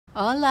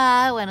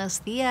Hola, buenos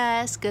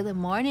dias. Good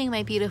morning,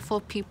 my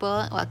beautiful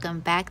people. Welcome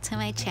back to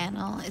my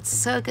channel. It's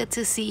so good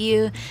to see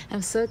you.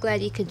 I'm so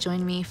glad you could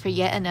join me for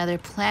yet another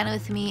plan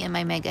with me in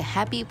my mega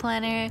happy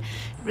planner.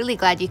 Really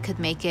glad you could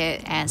make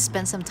it and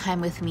spend some time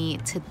with me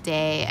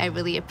today. I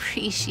really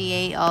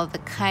appreciate all the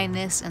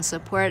kindness and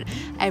support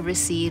I've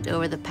received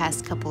over the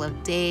past couple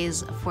of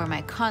days for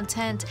my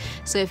content.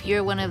 So if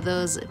you're one of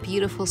those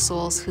beautiful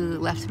souls who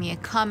left me a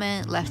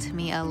comment, left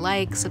me a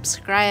like,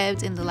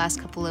 subscribed in the last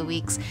couple of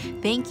weeks,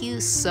 thank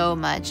you so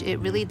much. It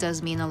really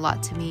does mean a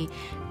lot to me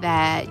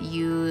that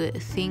you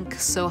think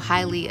so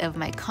highly of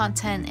my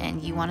content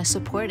and you want to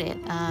support it.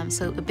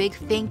 So a big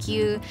thank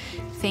you,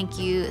 thank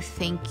you,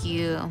 thank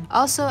you.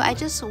 Also, I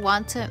just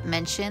want to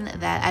mention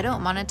that I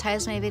don't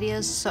monetize my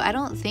videos, so I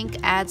don't think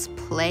ads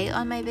play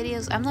on my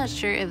videos. I'm not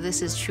sure if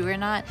this is true or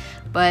not,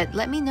 but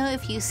let me know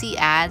if you see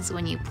ads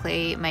when you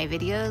play my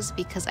videos,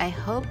 because I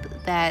hope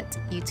that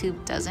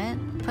YouTube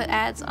doesn't put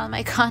ads on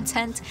my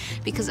content,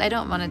 because I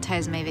don't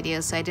monetize my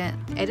videos, so I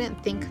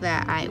didn't think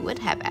that I would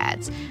have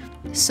ads.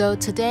 So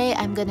today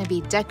I'm going to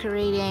be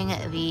decorating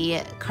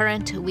the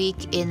current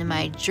week in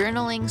my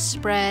journaling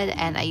spread,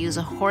 and I use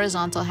a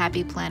horizontal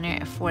happy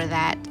planner for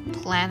that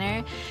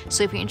planner.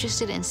 So if you're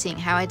interested in seeing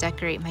how I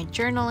decorate my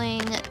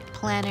journaling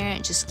planner,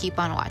 just keep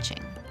on watching.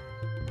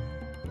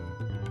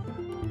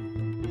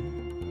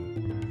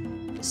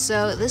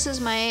 So this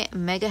is my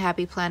mega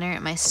happy planner,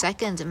 my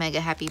second mega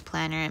happy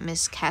planner,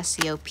 Miss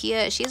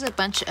Cassiopeia. She has a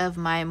bunch of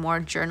my more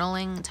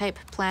journaling type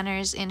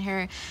planners in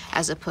her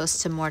as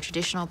opposed to more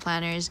traditional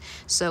planners.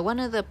 So one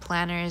of the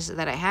planners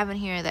that I have in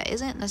here that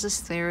isn't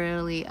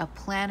necessarily a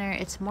planner,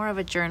 it's more of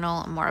a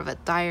journal, more of a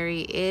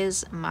diary,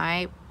 is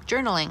my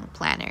journaling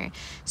planner.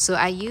 So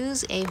I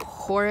use a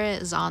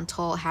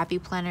horizontal happy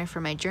planner for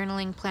my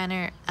journaling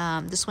planner.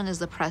 This one is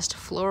the Pressed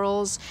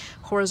Florals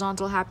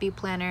horizontal happy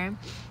planner,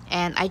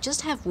 and I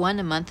just have one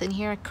a month in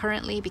here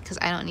currently because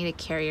I don't need to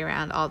carry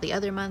around all the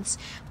other months.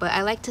 But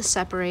I like to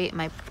separate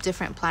my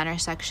different planner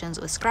sections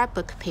with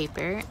scrapbook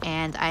paper,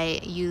 and I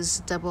use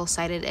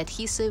double-sided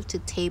adhesive to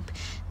tape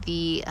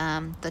the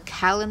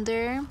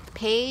calendar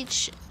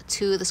page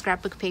to the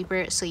scrapbook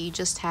paper, so you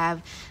just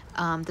have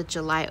the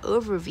July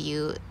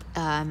overview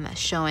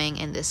showing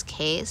in this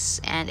case.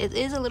 And it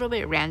is a little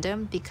bit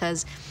random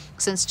because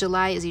since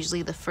July is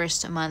usually the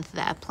first month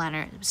that a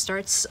planner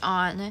starts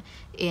on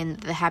in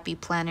the Happy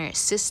Planner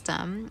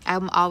system,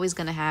 I'm always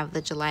going to have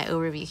the July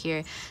overview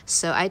here.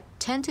 So I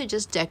tend to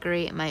just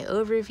decorate my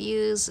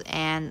overviews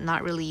and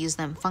not really use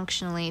them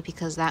functionally,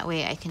 because that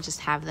way I can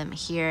just have them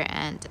here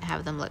and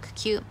have them look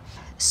cute.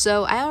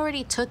 So I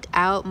already took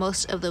out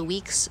most of the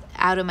weeks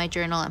out of my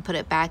journal and put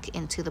it back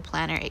into the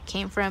planner it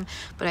came from,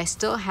 but I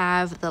still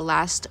have the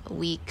last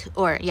week,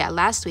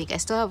 I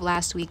still have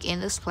last week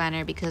in this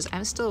planner because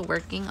I'm still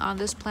working on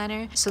this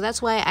planner. So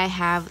that's why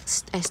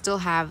I still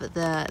have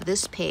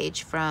this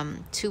page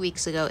from 2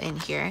 weeks ago in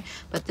here.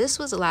 But this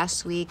was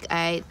last week.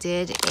 I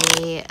did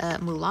a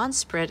Mulan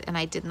spread and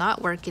I did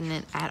not work in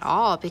it at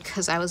all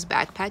because I was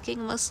backpacking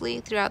mostly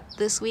throughout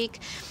this week.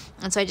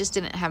 And so I just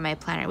didn't have my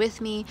planner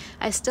with me.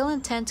 I still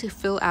intend to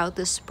fill out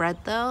the spread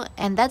though,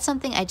 and that's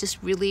something I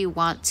just really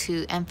want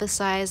to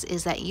emphasize,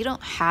 is that you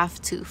don't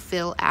have to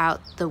fill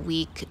out the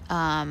week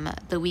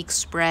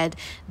spread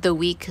the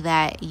week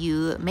that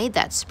you made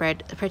that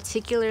spread,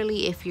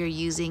 particularly if you're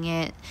using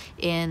it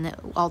in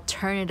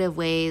alternative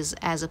ways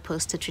as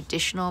opposed to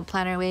traditional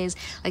planner ways.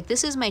 Like,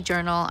 this is my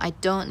journal. I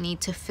don't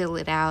need to fill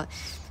it out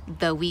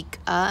the week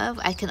of.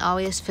 I can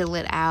always fill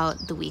it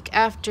out the week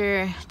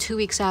after, 2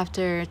 weeks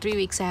after, 3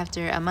 weeks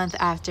after, a month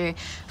after.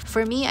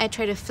 For me, I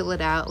try to fill it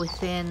out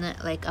within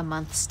like a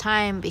month's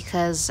time,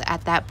 because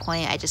at that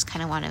point I just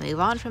kind of want to move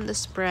on from the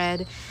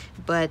spread.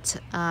 But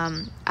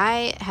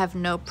I have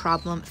no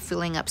problem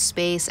filling up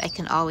space. I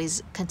can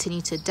always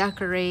continue to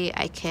decorate.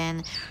 I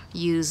can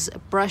use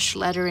brush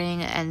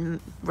lettering and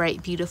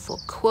write beautiful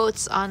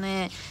quotes on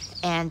it,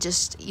 and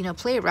just,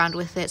 play around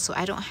with it, so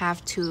I don't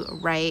have to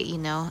write,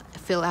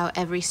 fill out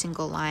every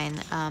single line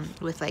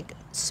with like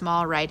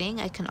small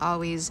writing. I can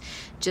always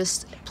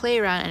just play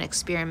around and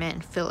experiment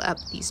and fill up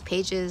these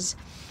pages.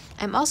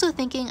 I'm also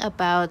thinking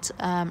about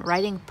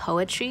writing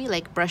poetry,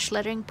 like brush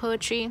lettering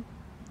poetry,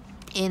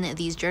 in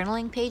these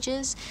journaling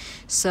pages.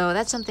 So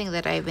that's something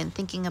that I've been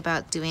thinking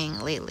about doing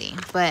lately.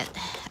 But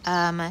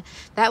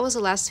that was the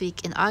last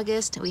week in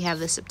August. We have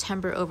the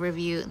September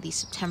overview, the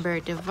September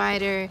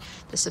divider,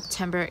 the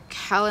September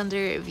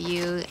calendar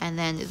view, and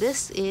then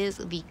this is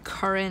the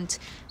current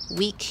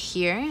week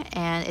here,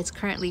 and it's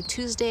currently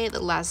Tuesday, the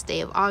last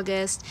day of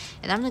August.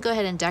 And I'm gonna go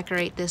ahead and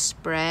decorate this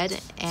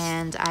spread,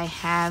 and I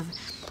have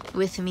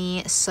with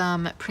me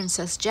some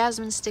Princess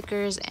Jasmine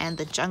stickers and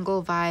the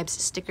Jungle Vibes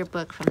sticker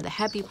book from the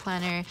Happy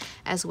Planner,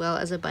 as well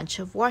as a bunch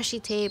of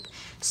washi tape.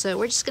 So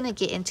we're just gonna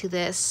get into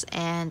this,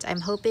 and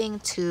I'm hoping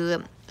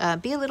to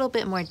be a little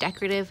bit more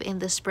decorative in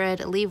the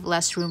spread, leave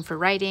less room for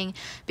writing,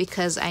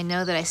 because I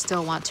know that I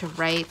still want to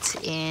write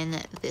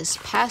in this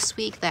past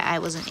week that I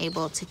wasn't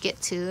able to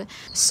get to.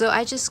 So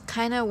I just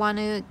kind of want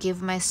to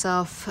give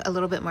myself a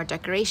little bit more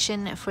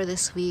decoration for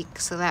this week,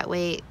 so that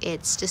way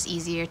it's just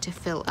easier to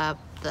fill up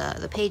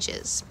the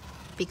pages,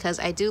 because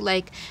I do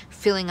like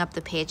filling up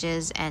the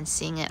pages and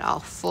seeing it all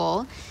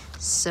full.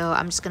 So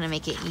I'm just gonna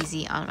make it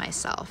easy on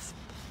myself.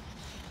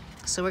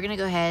 So we're gonna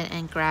go ahead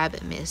and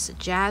grab Miss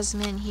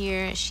Jasmine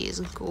here. She is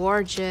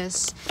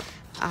gorgeous.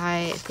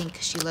 I think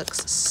she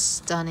looks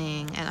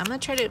stunning, and I'm gonna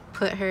try to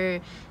put her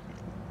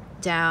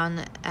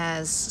down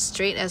as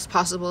straight as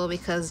possible,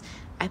 because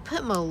I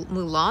put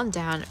Mulan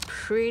down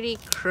pretty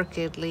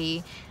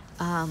crookedly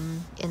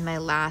in my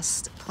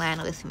last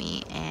plan with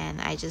me,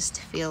 and I just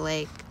feel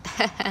like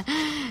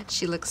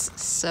she looks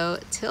so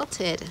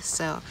tilted.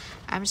 So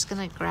I'm just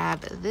gonna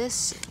grab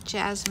this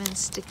Jasmine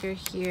sticker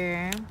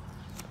here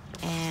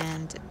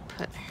and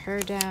put her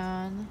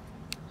down.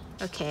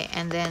 Okay,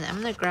 and then I'm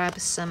gonna grab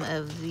some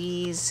of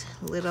these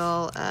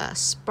little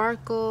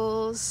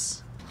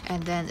sparkles,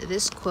 and then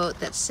this quote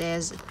that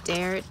says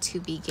 "Dare to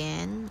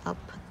begin." I'll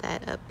put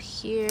that up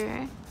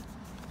here.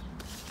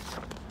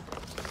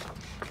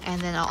 And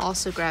then I'll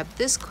also grab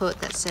this quote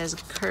that says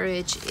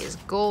 "Courage is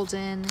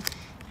golden,"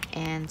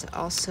 and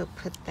also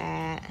put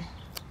that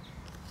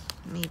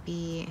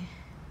maybe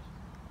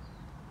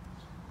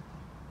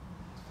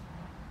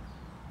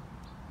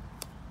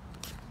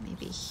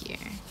here.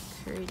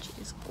 Courage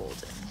is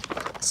golden.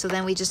 So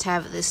then we just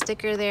have this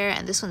sticker there,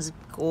 and this one's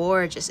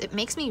gorgeous. It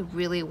makes me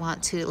really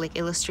want to like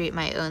illustrate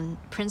my own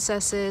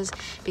princesses,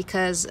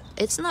 because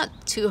it's not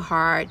too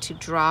hard to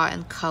draw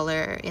and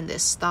color in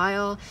this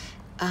style.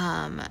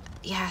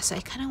 Yeah, so I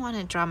kind of want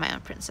to draw my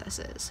own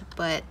princesses,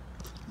 but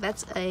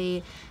that's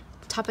a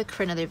topic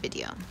for another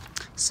video.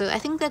 So I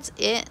think that's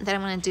it that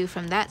I'm going to do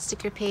from that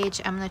sticker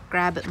page. I'm going to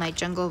grab my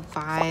Jungle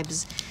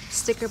Vibes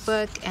sticker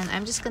book, and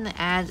I'm just going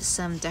to add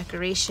some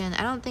decoration.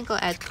 I don't think I'll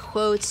add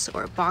quotes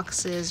or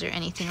boxes or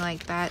anything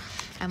like that.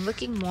 I'm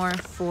looking more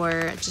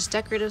for just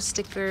decorative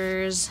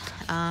stickers,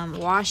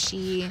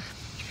 washi.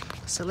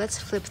 So let's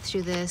flip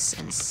through this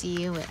and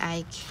see what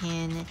I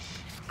can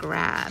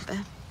grab.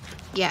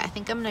 Yeah, I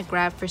think I'm gonna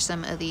grab for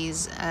some of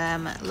these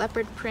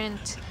leopard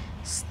print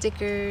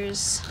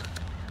stickers.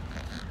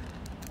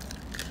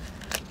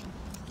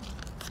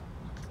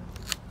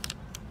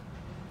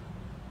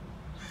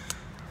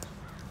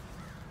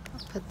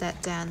 I'll put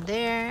that down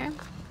there.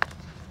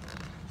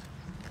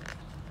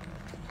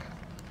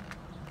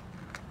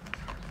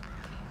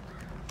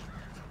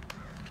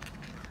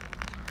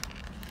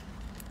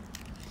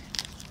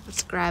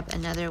 Let's grab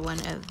another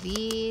one of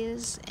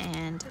these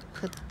and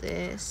put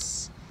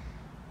this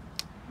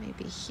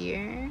maybe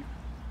here.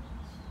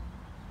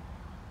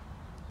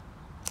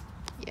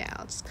 Yeah,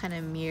 I'll just kind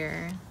of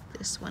mirror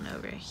this one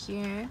over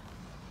here.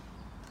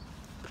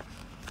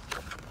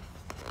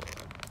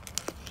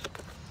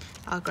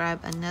 I'll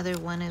grab another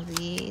one of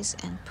these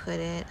and put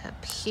it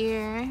up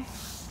here.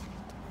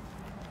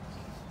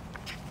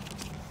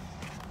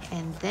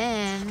 And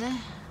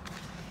then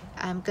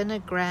I'm gonna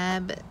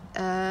grab,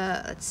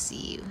 let's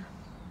see.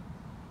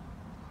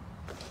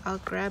 I'll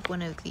grab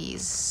one of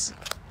these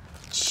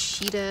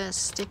cheetah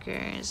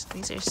stickers.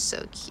 These are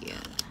so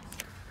cute.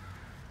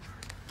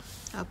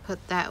 I'll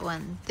put that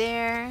one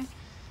there,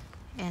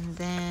 and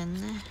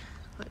then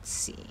let's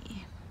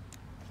see.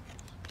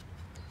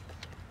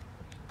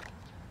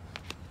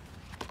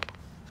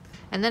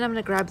 And then I'm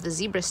gonna grab the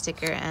zebra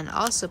sticker and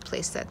also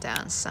place that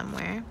down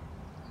somewhere.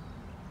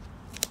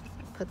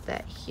 Put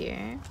that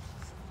here.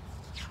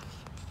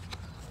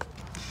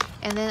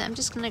 And then I'm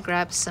just gonna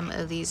grab some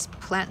of these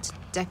plant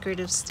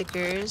decorative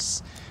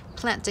stickers,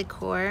 plant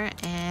decor,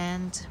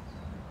 and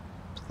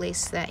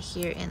place that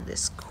here in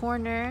this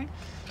corner.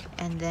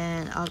 And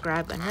then I'll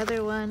grab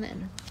another one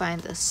and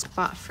find a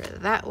spot for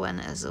that one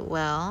as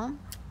well.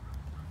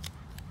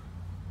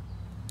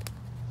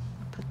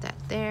 Put that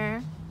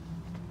there.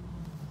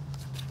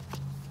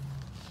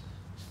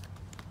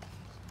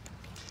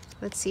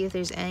 Let's see if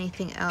there's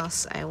anything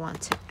else I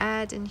want to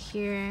add in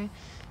here.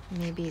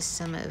 Maybe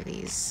some of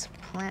these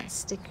plant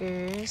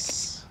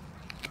stickers.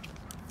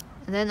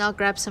 And then I'll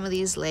grab some of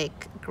these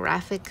like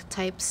graphic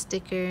type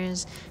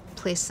stickers,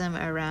 place them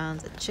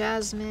around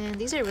Jasmine.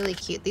 These are really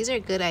cute. These are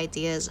good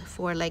ideas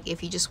for like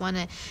if you just want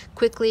to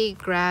quickly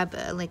grab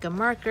like a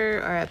marker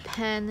or a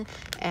pen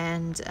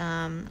and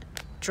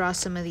draw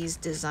some of these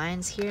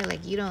designs here.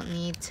 Like you don't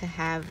need to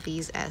have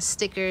these as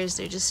stickers.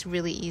 They're just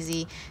really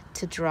easy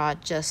to draw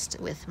just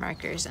with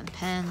markers and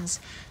pens.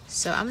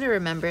 So I'm gonna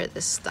remember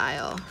this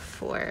style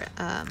for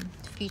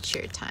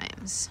future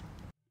times.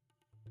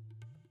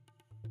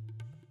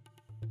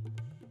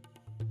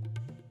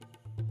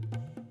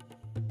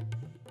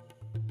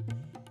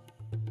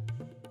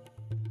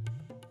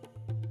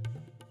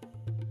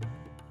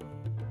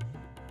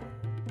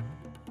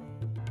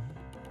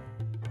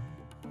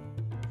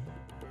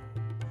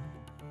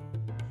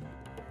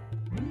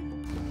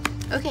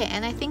 Okay,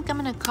 and I think I'm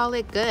gonna call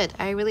it good.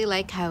 I really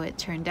like how it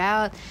turned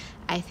out.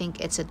 I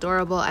think it's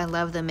adorable. I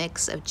love the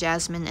mix of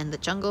Jasmine and the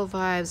Jungle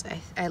Vibes.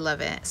 I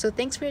love it. So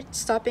thanks for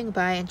stopping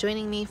by and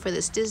joining me for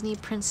this Disney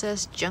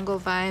Princess Jungle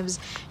Vibes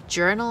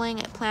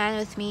journaling plan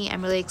with me.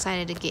 I'm really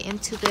excited to get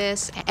into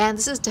this, and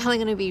this is definitely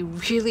going to be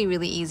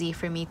really easy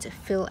for me to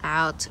fill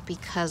out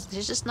because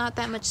there's just not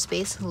that much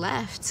space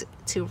left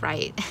to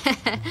write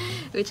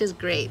which is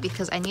great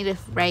because I need to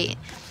write,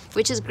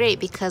 which is great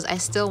because I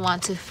still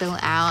want to fill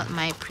out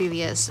my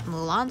previous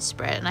Mulan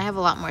spread, and I have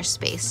a lot more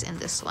space in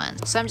this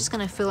one. So I'm just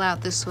gonna fill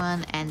out this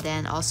one and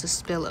then also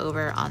spill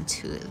over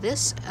onto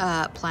this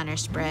planner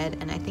spread,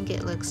 and I think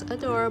it looks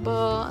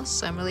adorable.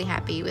 So I'm really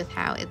happy with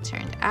how it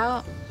turned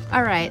out.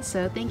 All right,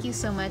 so thank you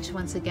so much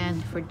once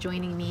again for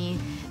joining me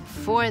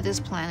for this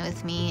plan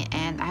with me,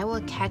 and I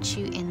will catch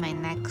you in my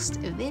next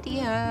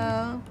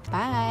video.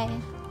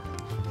 Bye.